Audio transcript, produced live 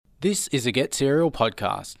This is a Get Serial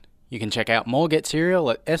podcast. You can check out more Get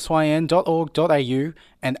Serial at syn.org.au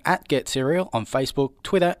and at Get Serial on Facebook,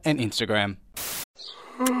 Twitter and Instagram.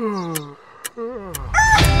 Let's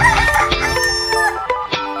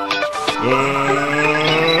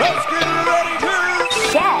get ready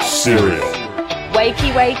to Get Serial.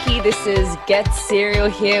 Wakey, wakey, this is Get Serial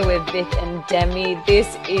here with Vic and Demi.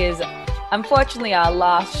 This is unfortunately our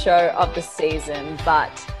last show of the season,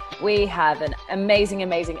 but we have an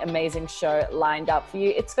amazing show lined up for you.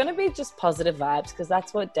 It's going to be just positive vibes because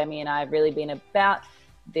that's what Demi and I have really been about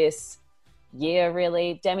this year,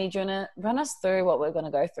 really. Demi, do you want to run us through what we're going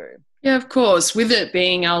to go through? Yeah, of course. With it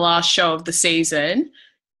being our last show of the season,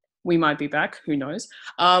 we might be back. Who knows?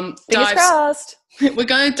 Fingers crossed. We're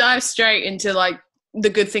going to dive straight into the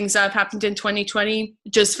good things that have happened in 2020,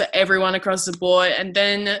 just for everyone across the board. And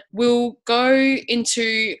then we'll go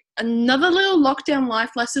into another little lockdown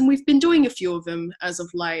life lesson. We've been doing a few of them as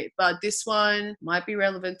of late, but this one might be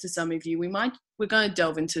relevant to some of you. We're going to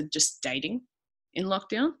delve into just dating in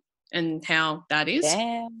lockdown and how that is.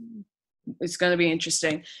 Damn. It's going to be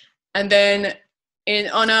interesting. And then in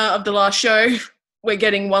honor of the last show, we're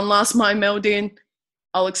getting one last mind meld in.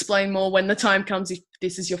 I'll explain more when the time comes if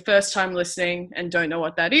this is your first time listening and don't know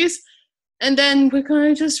what that is. And then we're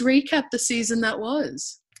going to just recap the season that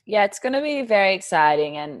was. Yeah, it's going to be very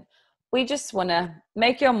exciting, and we just want to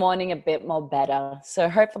make your morning a bit more better. So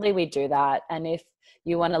hopefully we do that. And if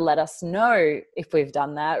you want to let us know if we've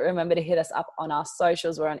done that, remember to hit us up on our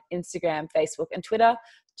socials. We're on Instagram, Facebook, and Twitter.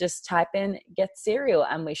 Just type in Get Serial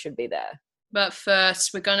and we should be there. But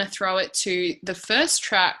first, we're going to throw it to the first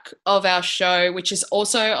track of our show, which is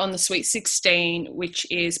also on the Sweet 16, which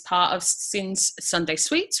is part of Sin's Sunday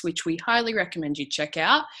Sweets, which we highly recommend you check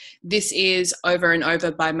out. This is Over and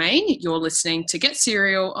Over by Maine. You're listening to Get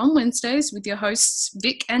Serial on Wednesdays with your hosts,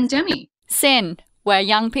 Vic and Demi. Sin, where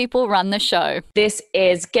young people run the show. This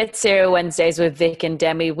is Get Serial Wednesdays with Vic and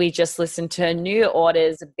Demi. We just listened to New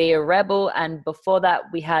Order's Be a Rebel, and before that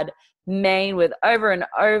we had Maine with Over and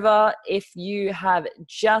Over. If you have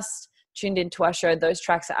just tuned into our show, those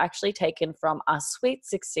tracks are actually taken from our Sweet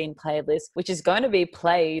 16 playlist, which is going to be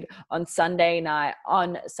played on Sunday night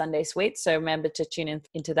on Sunday Sweet. So remember to tune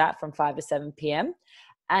into that from 5 to 7 p.m.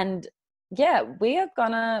 And yeah, we are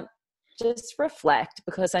going to just reflect,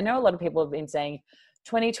 because I know a lot of people have been saying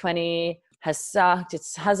 2020 has sucked. It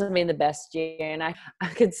hasn't been the best year. And I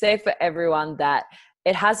could say for everyone that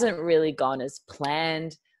it hasn't really gone as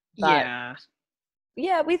planned. But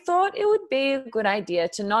yeah, we thought it would be a good idea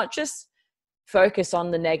to not just focus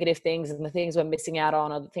on the negative things and the things we're missing out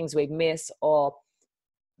on, or the things we miss, or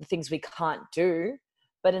the things we can't do,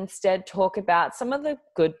 but instead talk about some of the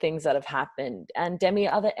good things that have happened. And Demi,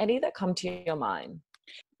 are there any that come to your mind?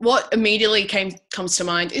 What immediately comes to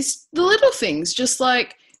mind is the little things, just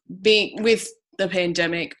like being with the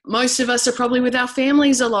pandemic. Most of us are probably with our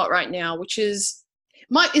families a lot right now, which is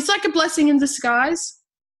it's like a blessing in disguise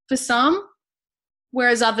for some,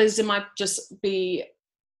 whereas others it might just be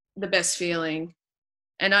the best feeling.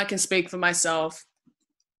 And I can speak for myself,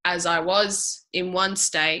 as I was in one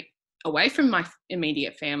state away from my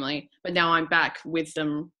immediate family, but now I'm back with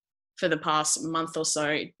them for the past month or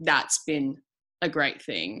so. That's been a great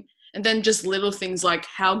thing. And then just little things like,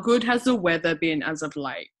 how good has the weather been as of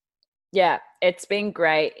late? Yeah, it's been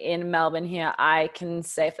great in Melbourne here. I can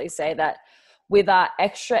safely say that with our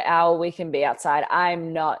extra hour we can be outside,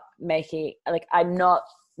 I'm not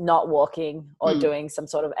walking or doing some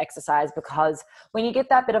sort of exercise, because when you get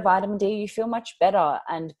that bit of vitamin D, you feel much better.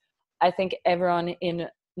 And I think everyone in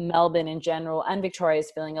Melbourne in general and Victoria is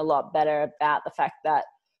feeling a lot better about the fact that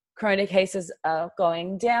corona cases are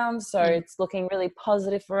going down. So it's looking really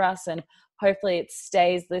positive for us, and hopefully it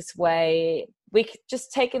stays this way. We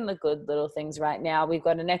just take in the good little things right now. We've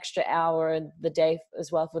got an extra hour in the day as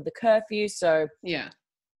well for the curfew. So yeah,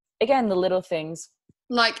 again, the little things.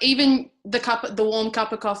 Like even the warm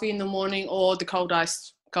cup of coffee in the morning, or the cold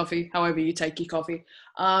iced coffee, however you take your coffee.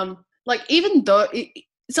 Even though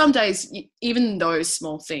some days, even those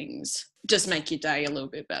small things just make your day a little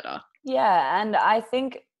bit better. Yeah, and I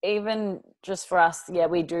think even just for us,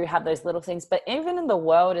 we do have those little things, but even in the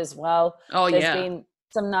world as well, there's been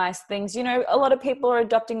some nice things. You know, a lot of people are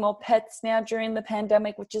adopting more pets now during the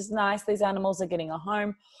pandemic, which is nice. These animals are getting a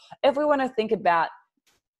home. If we want to think about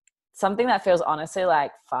something that feels honestly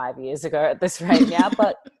like 5 years ago at this rate now,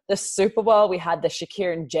 but the Super Bowl, we had the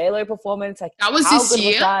Shakira and J-Lo performance. Like, that was how this good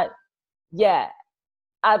year? Was that? Yeah,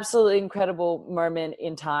 absolutely incredible moment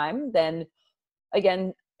in time. Then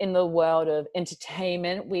again, in the world of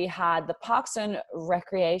entertainment, we had the Parks and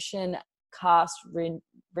Recreation cast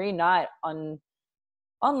reunite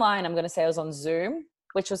online. I'm going to say it was on Zoom.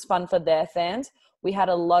 which was fun for their fans. We had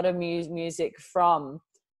a lot of music from,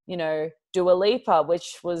 you know, Dua Lipa,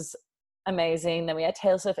 which was amazing. Then we had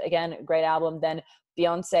Taylor Swift, again, great album. Then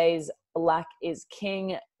Beyonce's Black is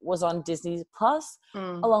King was on Disney Plus,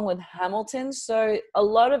 along with Hamilton. So a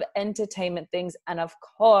lot of entertainment things. And of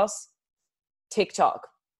course, TikTok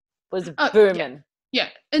was booming. Yeah,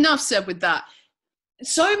 enough said with that.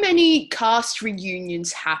 So many cast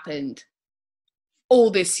reunions happened all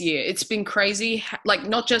this year. It's been crazy. Like,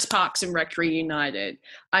 not just Parks and Rec reunited.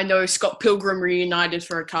 I know Scott Pilgrim reunited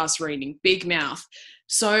for a cast reading. Big Mouth.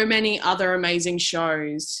 So many other amazing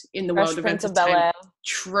shows in the world of entertainment.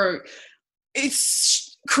 True.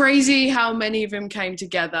 It's crazy how many of them came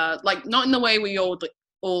together. Like, not in the way we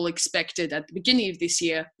all expected at the beginning of this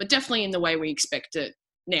year, but definitely in the way we expect it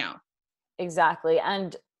now. Exactly.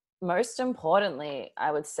 And most importantly,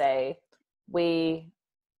 I would say we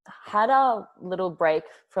had a little break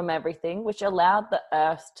from everything, which allowed the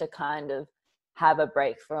earth to kind of have a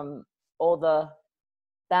break from all the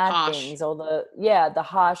bad things, all the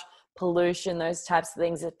harsh pollution, those types of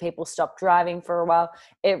things. If people stop driving for a while,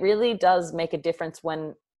 it really does make a difference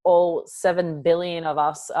when all 7 billion of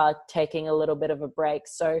us are taking a little bit of a break.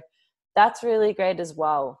 So that's really great as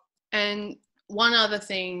well. And one other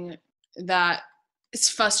thing that it's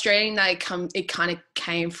frustrating that it kind of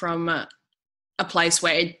came from a place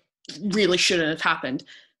where it really shouldn't have happened.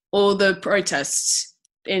 All the protests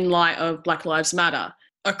in light of Black Lives Matter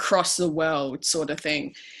across the world sort of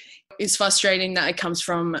thing. It's frustrating that it comes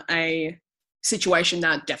from a situation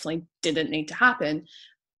that definitely didn't need to happen,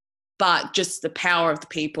 but just the power of the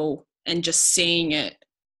people and just seeing it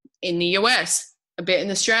in the US, a bit in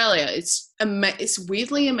Australia. It's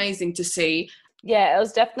weirdly amazing to see. Yeah, it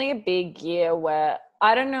was definitely a big year where,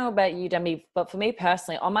 I don't know about you, Demi, but for me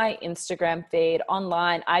personally, on my Instagram feed,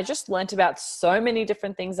 online, I just learnt about so many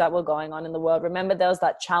different things that were going on in the world. Remember, there was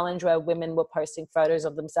that challenge where women were posting photos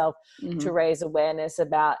of themselves to raise awareness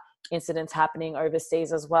about incidents happening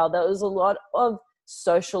overseas as well. There was a lot of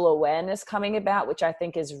social awareness coming about, which I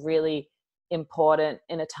think is really important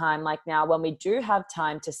in a time like now when we do have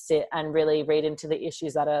time to sit and really read into the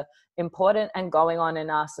issues that are important and going on in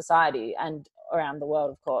our society and around the world,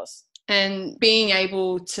 of course. And being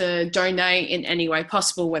able to donate in any way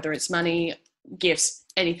possible, whether it's money, gifts,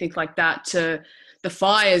 anything like that, to the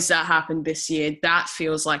fires that happened this year, that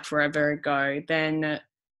feels like forever ago. Then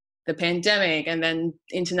the pandemic, and then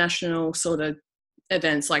international sort of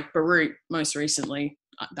events like Beirut most recently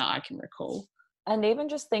that I can recall. And even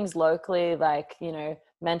just things locally, like, you know,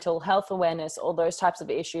 mental health awareness, all those types of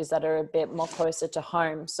issues that are a bit more closer to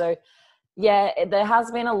home. So yeah, there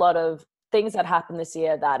has been a lot of things that happened this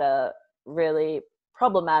year that are really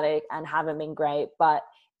problematic and haven't been great, but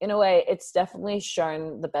in a way it's definitely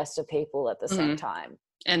shown the best of people at the same time.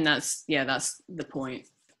 And that's the point.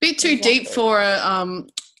 Bit too deep for a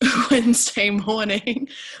Wednesday morning.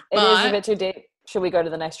 It is a bit too deep. Should we go to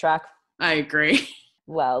the next track? I agree.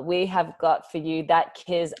 Well, we have got for you that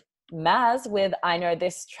Kiz Maz with I Know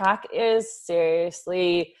This track is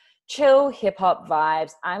seriously chill hip-hop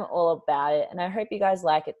vibes. I'm all about it, and I hope you guys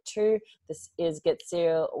like it too. This is Get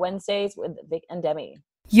Serial Wednesdays with Vic and Demi.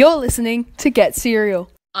 You're listening to Get Serial.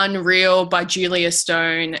 Unreal by Julia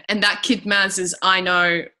Stone, and that Kid Maz is I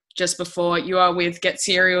Know just before. You are with Get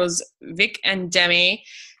Serial's Vic and Demi.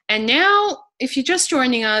 And now, if you're just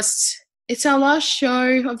joining us, it's our last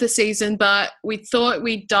show of the season, but we thought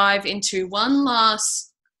we'd dive into one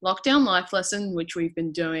last lockdown life lesson, which we've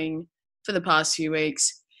been doing for the past few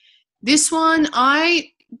weeks. This one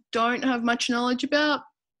I don't have much knowledge about,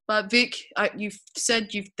 but Vic, you've said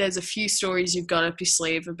there's a few stories you've got up your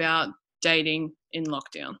sleeve about dating in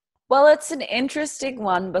lockdown. Well, it's an interesting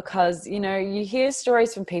one because, you know, you hear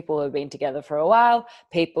stories from people who have been together for a while,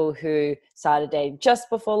 people who started dating just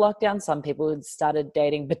before lockdown, some people who started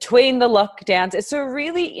dating between the lockdowns. It's a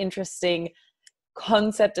really interesting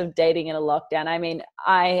concept of dating in a lockdown. I mean,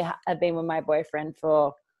 I have been with my boyfriend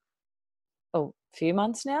for a few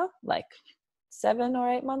months now, like 7 or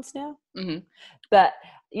 8 months now. But,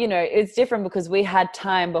 you know, it's different because we had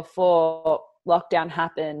time before lockdown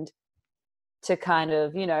happened to kind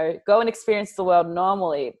of, you know, go and experience the world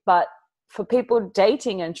normally. But for people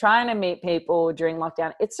dating and trying to meet people during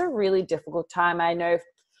lockdown, it's a really difficult time. I know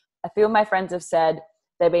a few of my friends have said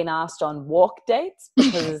they've been asked on walk dates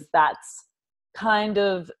because that's kind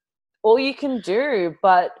of all you can do.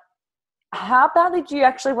 But how badly do you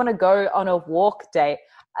actually want to go on a walk date?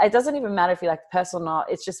 It doesn't even matter if you like the person or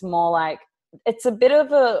not. It's just more like, it's a bit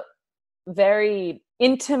of a very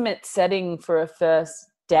intimate setting for a first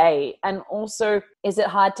day. And also, is it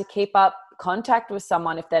hard to keep up contact with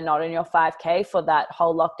someone if they're not in your 5K for that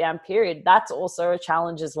whole lockdown period. That's also a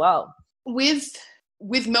challenge as well.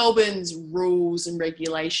 With Melbourne's rules and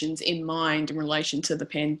regulations in mind in relation to the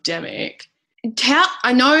pandemic,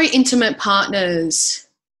 I know intimate partners,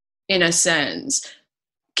 in a sense,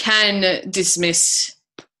 can dismiss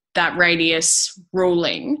that radius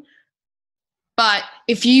ruling. But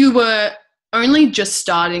if you were only just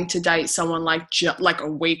starting to date someone like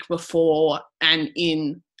a week before and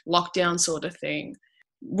in lockdown sort of thing,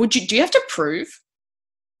 do you have to prove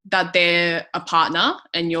that they're a partner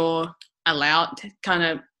and you're allowed to kind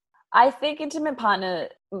of? I think intimate partner,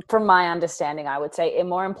 from my understanding, I would say it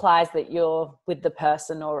more implies that you're with the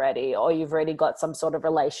person already, or you've already got some sort of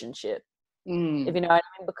relationship, if you know what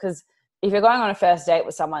I mean. Because if you're going on a first date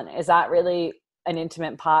with someone, is that really an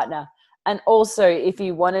intimate partner? And also, if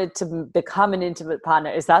you wanted to become an intimate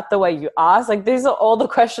partner, is that the way you ask? Like, these are all the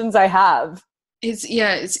questions I have. It's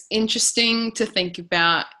interesting to think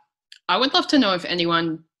about. I would love to know if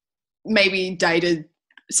anyone maybe dated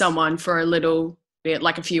someone for a little bit,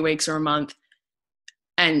 like a few weeks or a month,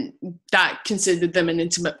 and that considered them an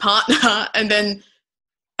intimate partner, and then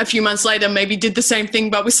a few months later maybe did the same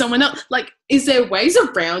thing but with someone else. Like, is there ways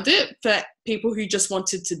around it for people who just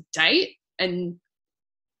wanted to date and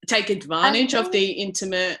take advantage of the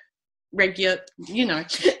intimate regular,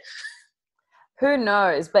 Who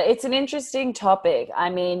knows? But it's an interesting topic. I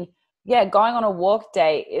mean, yeah, going on a walk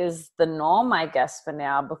date is the norm, I guess, for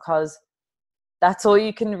now, because that's all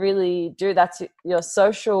you can really do. That's your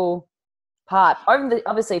social part.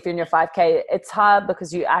 Obviously, if you're in your 5K, it's hard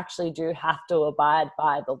because you actually do have to abide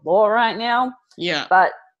by the law right now. Yeah.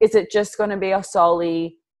 But is it just going to be a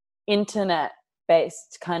solely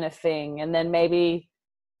internet-based kind of thing? And then maybe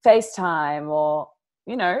FaceTime or,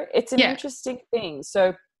 it's an interesting thing.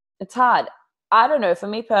 So it's hard. I don't know. For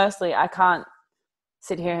me personally, I can't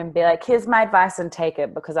sit here and be like, here's my advice and take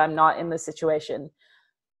it, because I'm not in the situation.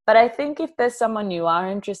 But I think if there's someone you are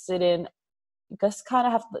interested in, you just kind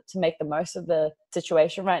of have to make the most of the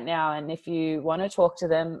situation right now. And if you want to talk to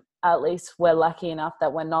them, at least we're lucky enough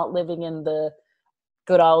that we're not living in the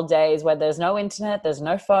good old days where there's no internet, there's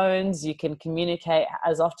no phones, you can communicate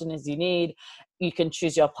as often as you need. You can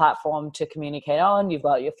choose your platform to communicate on. You've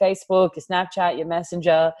got your Facebook, your Snapchat, your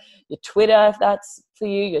Messenger, your Twitter, if that's for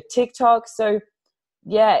you, your TikTok. So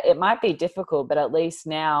yeah, it might be difficult, but at least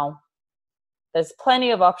now there's plenty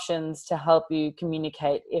of options to help you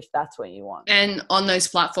communicate if that's what you want. And on those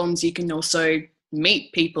platforms, you can also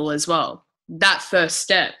meet people as well. That first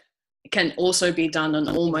step can also be done on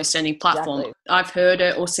almost any platform. Exactly. I've heard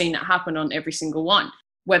it or seen it happen on every single one,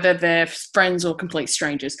 whether they're friends or complete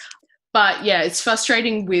strangers. But yeah, it's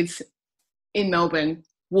frustrating in Melbourne,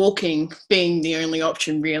 walking being the only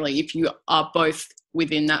option really if you are both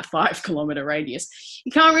within that 5 kilometre radius.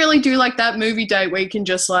 You can't really do like that movie date where you can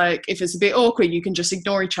just if it's a bit awkward, you can just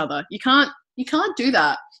ignore each other. You can't do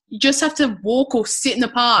that. You just have to walk or sit in the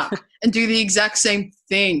park and do the exact same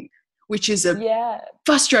thing, which is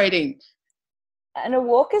frustrating. And a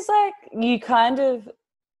walk is like you kind of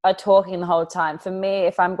are talking the whole time. For me,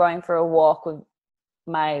 if I'm going for a walk with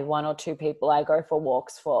my 1 or 2 people I go for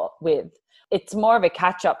walks with, it's more of a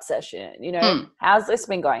catch-up session. How's this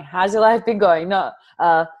been going? How's your life been going? No,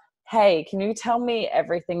 hey, can you tell me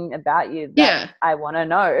everything about you that I want to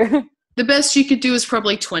know? The best you could do is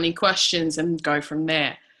probably 20 questions and go from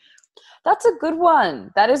there. That's a good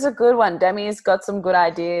one. That is a good one. Demi's got some good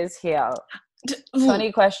ideas here.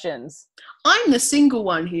 20 questions. I'm the single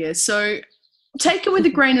one here, so take it with a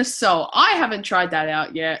grain of salt. I haven't tried that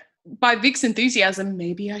out yet. By Vic's enthusiasm,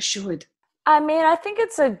 maybe I should. I mean, I think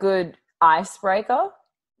it's a good icebreaker.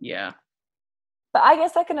 Yeah. But I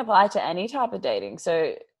guess that can apply to any type of dating.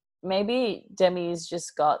 So maybe Demi's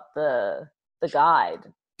just got the guide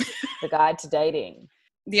to dating.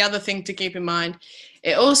 The other thing to keep in mind,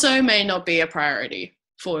 it also may not be a priority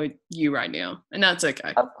for you right now, and that's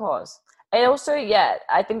okay. Of course. And also,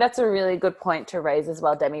 I think that's a really good point to raise as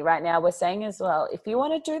well, Demi. Right now we're saying as well, if you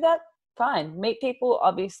want to do that, fine. Meet people,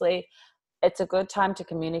 obviously. It's a good time to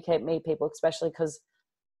communicate, meet people, especially because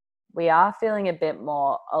we are feeling a bit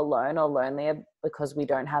more alone or lonelier because we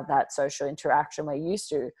don't have that social interaction we're used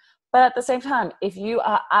to. But at the same time, if you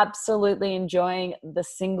are absolutely enjoying the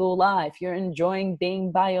single life, you're enjoying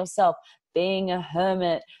being by yourself, being a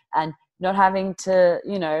hermit and not having to,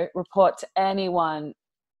 report to anyone,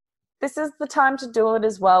 this is the time to do it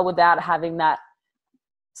as well without having that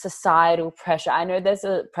societal pressure. I know there's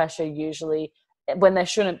a pressure usually when there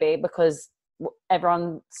shouldn't be, because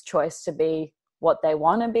everyone's choice to be what they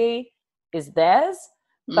want to be is theirs.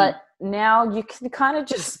 But now you can kind of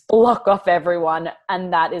just block off everyone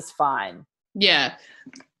and that is fine. Yeah.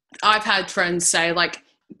 I've had friends say, like,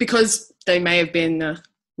 because they may have been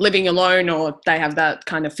living alone or they have that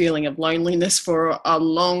kind of feeling of loneliness for a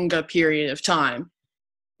longer period of time,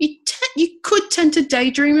 you could tend to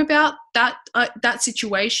daydream about that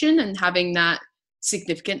situation and having that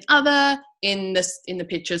significant other in the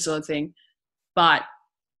picture sort of thing. But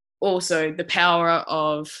also the power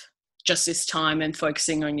of just this time and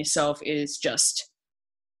focusing on yourself is just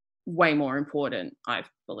way more important, I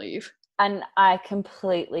believe. And I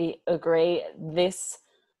completely agree. This,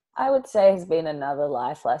 I would say, has been another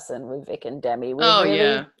life lesson with Vic and Demi.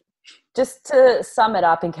 Just to sum it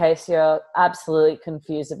up, in case you're absolutely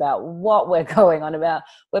confused about what we're going on about,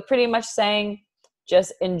 we're pretty much saying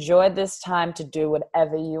just enjoy this time to do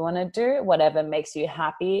whatever you want to do, whatever makes you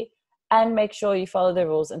happy, and make sure you follow the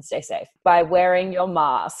rules and stay safe by wearing your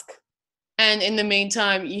mask. And in the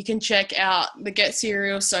meantime, you can check out the Get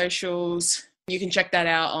Serial socials. You can check that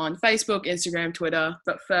out on Facebook, Instagram, Twitter.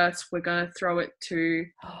 But first, we're going to throw it to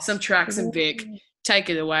some tracks and Vic. Take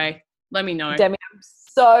it away. Let me know. Demi, I'm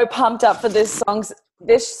so pumped up for this song.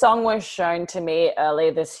 This song was shown to me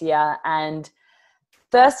earlier this year, and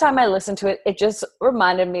first time I listened to it, it just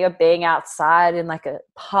reminded me of being outside in like a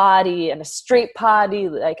party and a street party,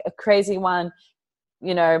 like a crazy one.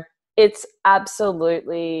 You know, it's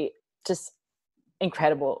absolutely just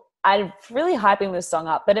incredible. I'm really hyping this song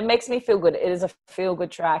up, but it makes me feel good. It is a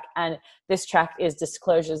feel-good track, and this track is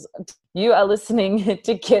Disclosures. You are listening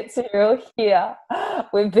to Get Serial here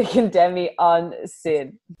with Vic and Demi on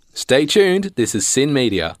SYN. Stay tuned. This is SYN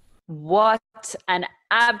Media. What an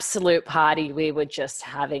absolute party we were just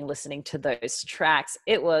having listening to those tracks.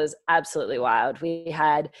 It was absolutely wild. We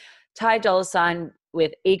had Ty Dolla $ign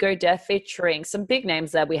with Ego Death featuring some big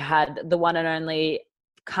names there. We had the one and only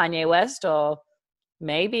Kanye West, or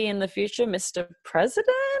maybe in the future, Mr. President,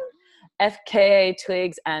 FKA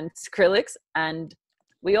Twigs and Skrillex. And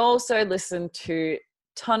we also listened to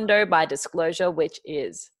Tondo by Disclosure, which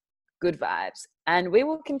is good vibes. And we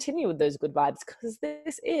will continue with those good vibes because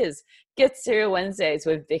this is Get Serial Wednesdays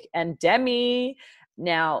with Vic and Demi.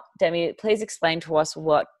 Now, Demi, please explain to us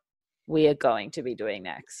what we are going to be doing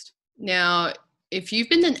next. Now, if you've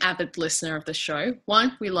been an avid listener of the show,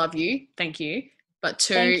 one, we love you. Thank you. But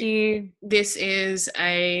two, Thank you. This is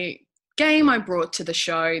a game I brought to the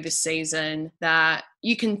show this season that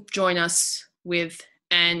you can join us with.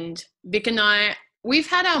 And Vic and I, we've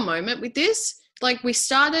had our moment with this. Like, we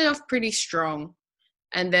started off pretty strong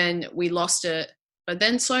and then we lost it, but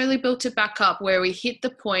then slowly built it back up where we hit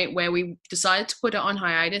the point where we decided to put it on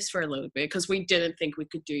hiatus for a little bit because we didn't think we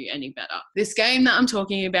could do any better. This game that I'm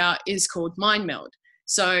talking about is called Mind Meld.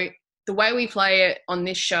 So the way we play it on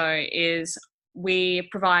this show is we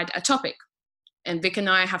provide a topic and Vic and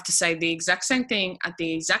I have to say the exact same thing at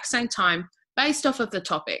the exact same time based off of the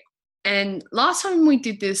topic. And last time we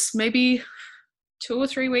did this, maybe 2 or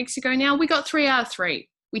 3 weeks ago now, we got 3 out of 3.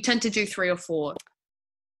 We tend to do 3 or 4.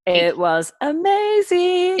 It was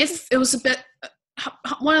amazing. It was a bit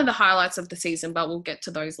one of the highlights of the season, but we'll get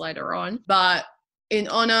to those later on. But in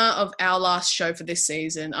honor of our last show for this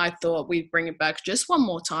season, I thought we'd bring it back just one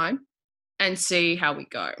more time and see how we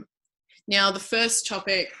go. Now, the first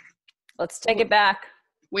topic, let's take it back,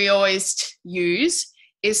 we always use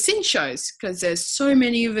is SYN shows because there's so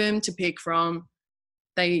many of them to pick from.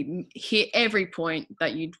 They hit every point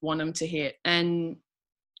that you'd want them to hit. And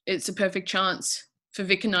it's a perfect chance for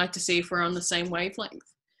Vic and I to see if we're on the same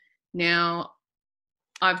wavelength. Now,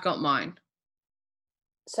 I've got mine.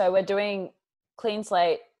 So we're doing clean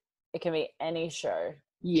slate. It can be any show.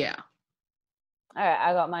 Yeah. All right,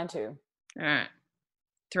 I got mine too. All right.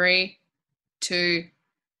 3, 2,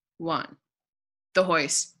 1. The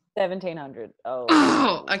Hoist. 1700.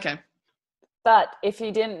 Oh, okay. But if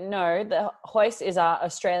you didn't know, the Hoist is our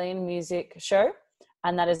Australian music show,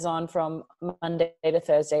 and that is on from Monday to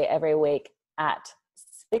Thursday every week at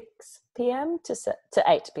 6 p.m. to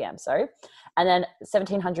 8 p.m. Sorry, and then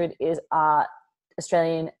 1700 is our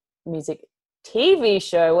Australian music TV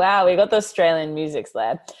show. Wow, we got the Australian musics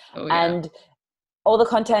there, Oh, yeah. and all the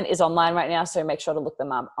content is online right now. So make sure to look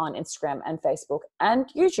them up on Instagram and Facebook and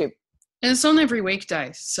YouTube. And it's on every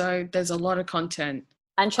weekday, so there's a lot of content.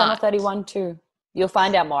 And Channel 31 too. You'll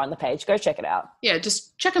find out more on the page. Go check it out. Yeah,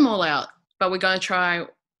 just check them all out. But we're going to try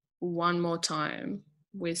one more time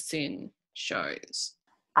with SYN shows.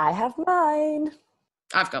 I have mine.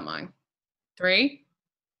 I've got mine. 3,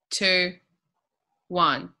 2,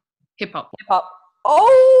 1. Hip hop. Hip hop.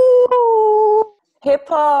 Oh, hip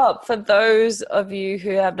hop. For those of you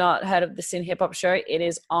who have not heard of the SYN Hip Hop Show, it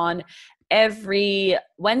is on every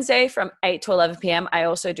Wednesday from 8 to 11 p.m. I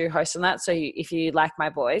also do host on that. So if you like my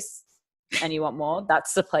voice and you want more,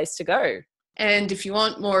 that's the place to go. And if you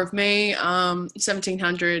want more of me,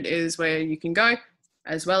 1700 is where you can go,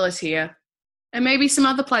 as well as here. And maybe some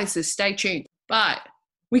other places. Stay tuned. But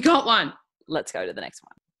we got one. Let's go to the next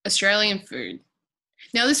one. Australian food.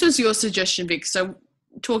 Now, this was your suggestion, Vic. So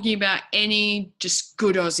talking about any just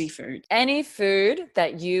good Aussie food. Any food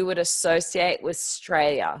that you would associate with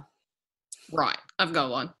Australia. Right. I've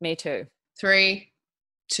got one. Me too. 3,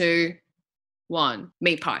 2, 1.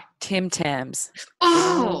 Meat pie. Tim Tams.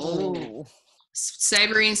 Oh! Ooh.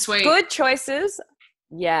 Savoury and sweet. Good choices.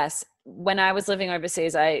 Yes. When I was living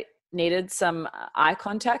overseas, I needed some eye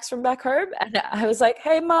contacts from back home. And I was like,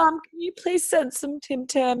 hey, Mom, can you please send some Tim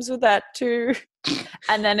Tams with that too?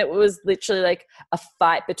 And then it was literally like a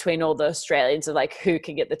fight between all the Australians of like who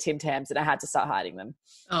can get the Tim Tams, and I had to start hiding them.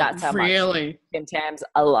 Oh, That's how really? much Tim Tams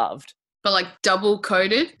I loved. But like double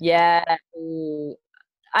coated? Yeah. Ooh.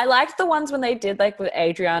 I liked the ones when they did like with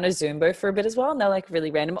Adriana Zumbo for a bit as well. And they're like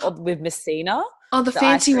really random. Or with Messina. Oh, the The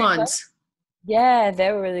fancy ice cream ones. Yeah,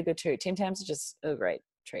 they were really good too. Tim Tams are just a great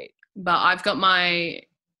treat. But I've got my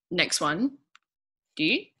next one. Do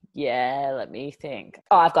you? Yeah, let me think.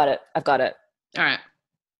 Oh, I've got it. All right.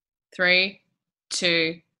 3,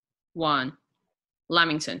 2, 1.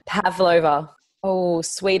 Lamington. Pavlova. Oh,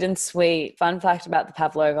 sweet and sweet. Fun fact about the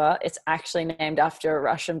Pavlova, it's actually named after a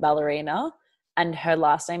Russian ballerina, and her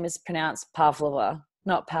last name is pronounced Pavlova,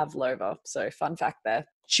 not Pavlova. So fun fact there.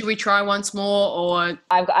 Should we try once more or?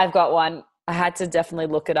 I've got one. I had to definitely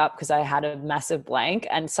look it up because I had a massive blank,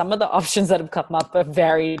 and some of the options that have come up are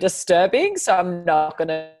very disturbing, so I'm not going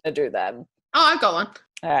to do them. Oh, I've got one.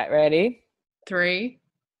 All right, ready? 3,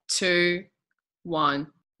 2, 1.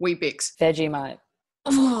 Weet-Bix. Vegemite.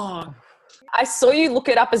 Oh, I saw you look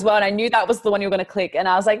it up as well, and I knew that was the one you were going to click, and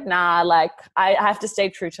I was like, nah, like I have to stay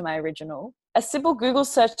true to my original. A simple Google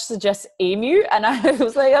search suggests emu, and I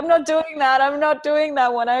was like, I'm not doing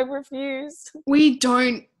that one. I refuse. we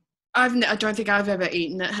don't. I don't think I've ever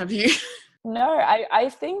eaten it. Have you? No, I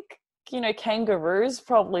think, kangaroo's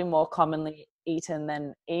probably more commonly eaten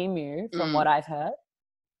than emu from what I've heard.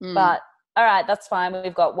 Mm. But all right, that's fine.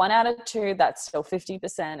 We've got 1 out of 2. That's still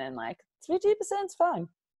 50%, and like 50% is fine.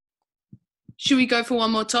 Should we go for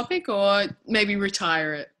one more topic or maybe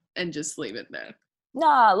retire it and just leave it there?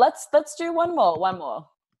 Nah, let's do one more.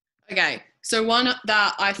 Okay, so one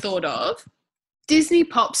that I thought of, Disney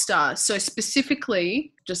pop stars. So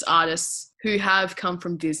specifically just artists who have come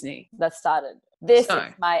from Disney. That started. This So-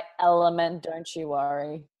 is my element, don't you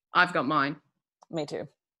worry. I've got mine. Me too.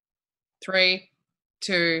 3,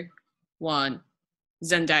 2, 1.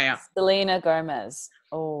 Zendaya. Selena Gomez.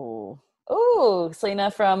 Oh,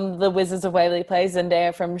 Selena from The Wizards of Waverly Place,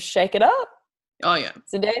 Zendaya from Shake It Up. Oh, yeah.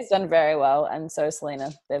 Zendaya's done very well, and so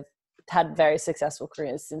Selena. They've had very successful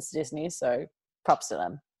careers since Disney, so props to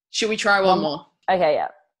them. Should we try one more? Okay, yeah.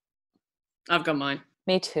 I've got mine.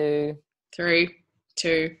 Me too. 3,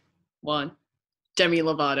 2, 1. Demi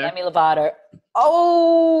Lovato. Demi Lovato.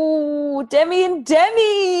 Oh, Demi and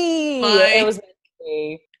Demi. Bye. It was meant to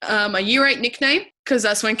be. A year 8 nickname, because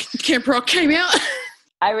that's when Camp Rock came out.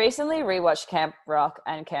 I recently rewatched Camp Rock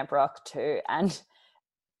and Camp Rock 2, and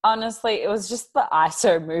honestly, it was just the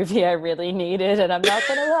ISO movie I really needed, and I'm not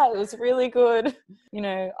going to lie, it was really good.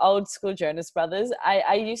 Old school Jonas Brothers.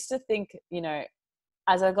 I used to think,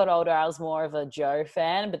 as I got older, I was more of a Joe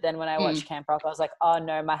fan, but then when I watched Camp Rock, I was like, oh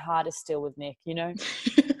no, my heart is still with Nick,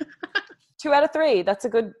 2 out of 3, that's a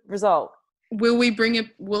good result. Will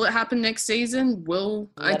it happen next season? Will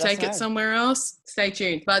I Let us take know. it somewhere else? Stay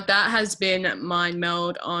tuned. But that has been my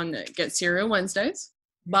meld on Get Serial Wednesdays.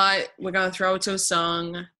 But we're going to throw it to a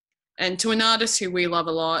song and to an artist who we love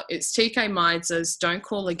a lot. It's TK Miser's Don't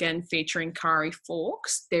Call Again featuring Kari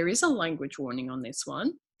Fawkes. There is a language warning on this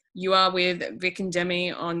one. You are with Vic and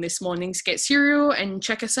Demi on this morning's Get Serial, and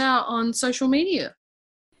check us out on social media.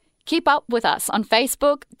 Keep up with us on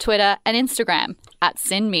Facebook, Twitter, and Instagram at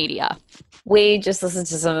Sin Media. We just listened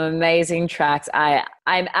to some amazing tracks.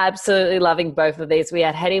 I'm absolutely loving both of these. We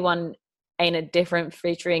had Heady One Ain't It Different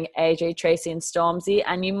featuring AJ Tracy and Stormzy,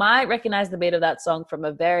 and you might recognize the beat of that song from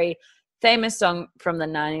a very famous song from the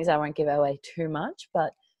 90s. I won't give away too much,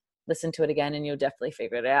 but listen to it again and you'll definitely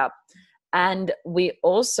figure it out. And we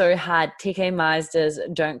also had TK Miser's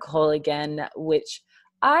Don't Call Again, which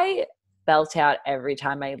I belt out every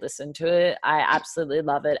time I listen to it. I absolutely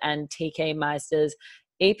love it. And TK Miser's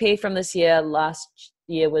EP from this year, last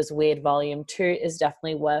year was Weird Volume 2, is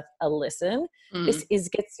definitely worth a listen. This is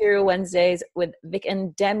Get Serial Wednesdays with Vic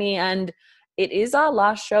and Demi, and it is our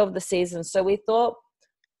last show of the season. So we thought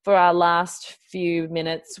for our last few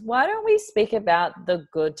minutes, why don't we speak about the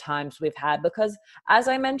good times we've had? Because as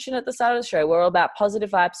I mentioned at the start of the show, we're all about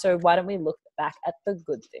positive vibes. So why don't we look back at the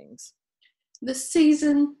good things? The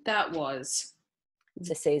season that was.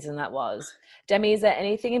 The season that was. Demi, is there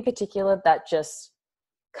anything in particular that just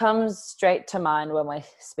comes straight to mind when we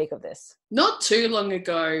speak of this? Not too long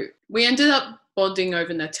ago, we ended up bonding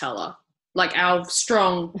over Nutella, like our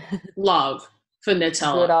strong love for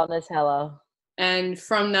Nutella. Good old Nutella. And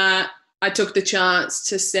from that, I took the chance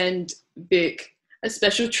to send Vic a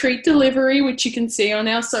special treat delivery, which you can see on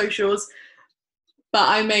our socials. But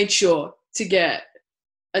I made sure to get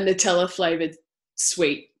a Nutella flavored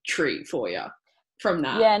sweet treat for you from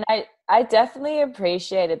that. Yeah, and I definitely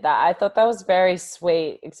appreciated that. I thought that was very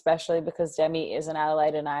sweet, especially because Demi is in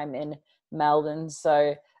Adelaide and I'm in Melbourne.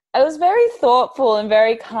 So it was very thoughtful and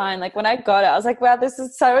very kind. Like when I got it, I was like, wow, this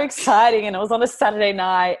is so exciting. And it was on a Saturday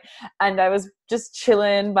night and I was just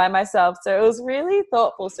chilling by myself. So it was really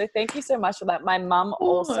thoughtful. So thank you so much for that. My mum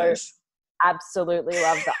also absolutely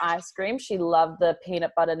loved the ice cream. She loved the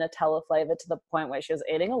peanut butter Nutella flavor to the point where she was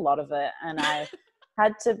eating a lot of it. And I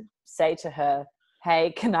had to say to her,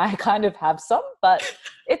 hey, can I kind of have some? But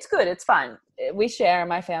it's good. It's fine. We share in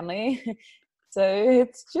my family. So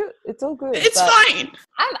it's all good. It's fine.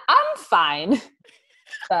 I'm fine.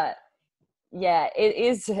 But yeah, it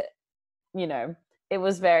is, you know, it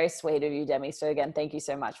was very sweet of you, Demi. So again, thank you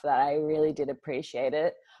so much for that. I really did appreciate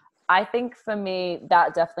it. I think for me,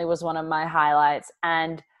 that definitely was one of my highlights.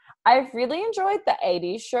 And I've really enjoyed the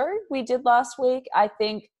 80s show we did last week. I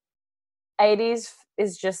think 80s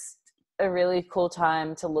is just a really cool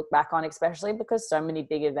time to look back on, especially because so many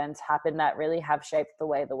big events happen that really have shaped the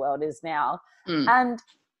way the world is now. And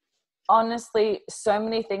honestly, so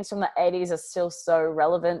many things from the 80s are still so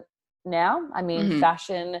relevant now. I mean,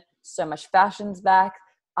 fashion, so much fashion's back.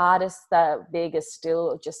 Artists that are big are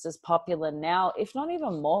still just as popular now, if not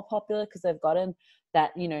even more popular, because they've gotten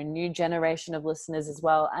that, you know, new generation of listeners as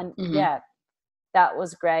well. And yeah, that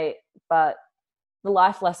was great. But the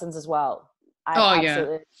life lessons as well. I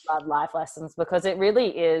absolutely love life lessons because it really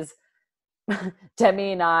is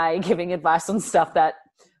Demi and I giving advice on stuff that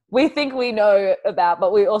we think we know about,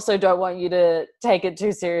 but we also don't want you to take it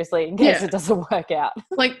too seriously in case it doesn't work out.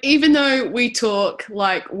 Like, even though we talk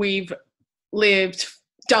like we've lived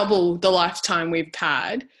double the lifetime we've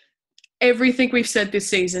had, everything we've said this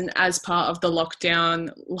season as part of the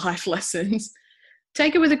lockdown life lessons,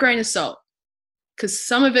 take it with a grain of salt. Because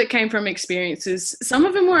some of it came from experiences. Some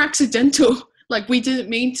of them were accidental. Like, we didn't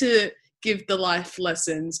mean to give the life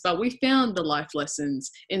lessons, but we found the life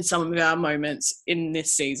lessons in some of our moments in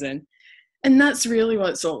this season. And that's really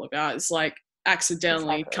what it's all about. It's like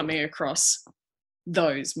accidentally coming across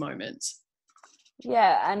those moments.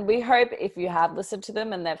 Yeah, and we hope if you have listened to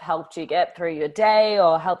them and they've helped you get through your day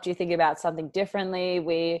or helped you think about something differently,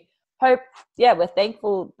 we hope, we're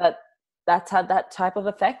thankful that that's had that type of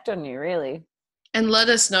effect on you, really. And let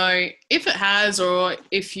us know if it has, or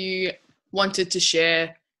if you wanted to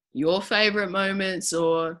share your favorite moments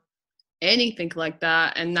or anything like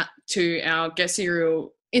that, and that to our Get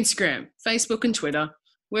Serial Instagram, Facebook and Twitter,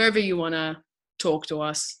 wherever you want to talk to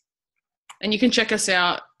us. And you can check us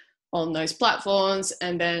out on those platforms.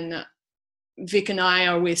 And then Vic and I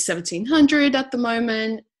are with 1700 at the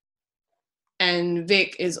moment. And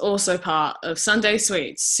Vic is also part of Sunday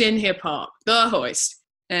Sweets, Sin Hip Hop, The Hoist.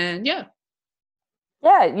 And yeah,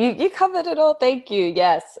 you covered it all. Thank you.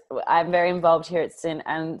 Yes, I'm very involved here at Sin,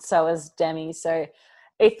 and so is Demi. So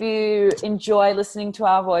if you enjoy listening to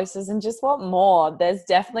our voices and just want more, there's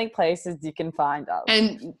definitely places you can find us.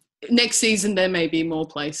 And next season, there may be more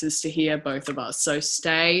places to hear both of us. So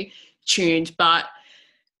stay tuned. But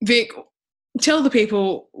Vic, tell the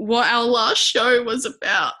people what our last show was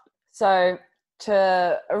about. So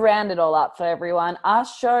to round it all up for everyone, our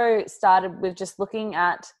show started with just looking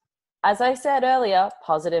at, as I said earlier,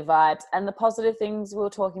 positive vibes. And the positive things we were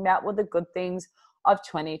talking about were the good things of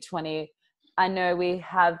 2020. I know we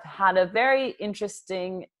have had a very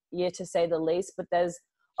interesting year, to say the least, but there's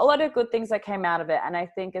a lot of good things that came out of it. And I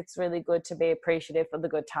think it's really good to be appreciative of the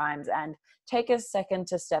good times and take a second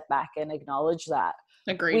to step back and acknowledge that.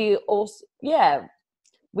 Agreed.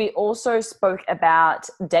 We also spoke about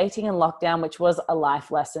dating in lockdown, which was a life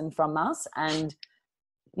lesson from us. And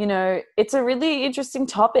you know, it's a really interesting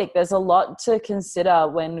topic. There's a lot to consider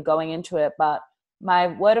when going into it, but my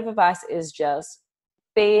word of advice is just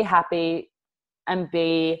be happy and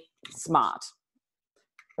be smart.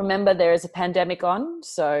 Remember, there is a pandemic on,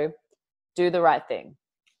 so do the right thing.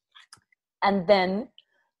 And then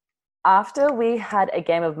after we had a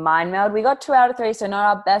game of Mind Meld, we got 2 out of 3, so not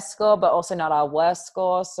our best score, but also not our worst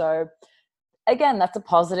score. So again, that's a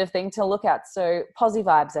positive thing to look at. So positive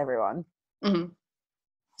vibes, everyone. Mm-hmm.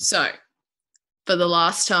 So, for the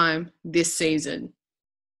last time this season,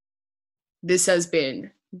 this has been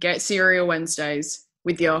Get Cereal Wednesdays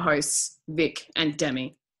with your hosts, Vic and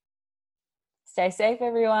Demi. Stay safe,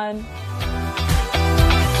 everyone.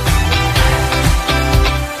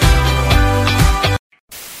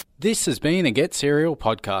 This has been a Get Cereal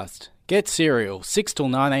podcast. Get Cereal, 6 till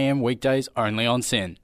 9 a.m. weekdays only on SYN.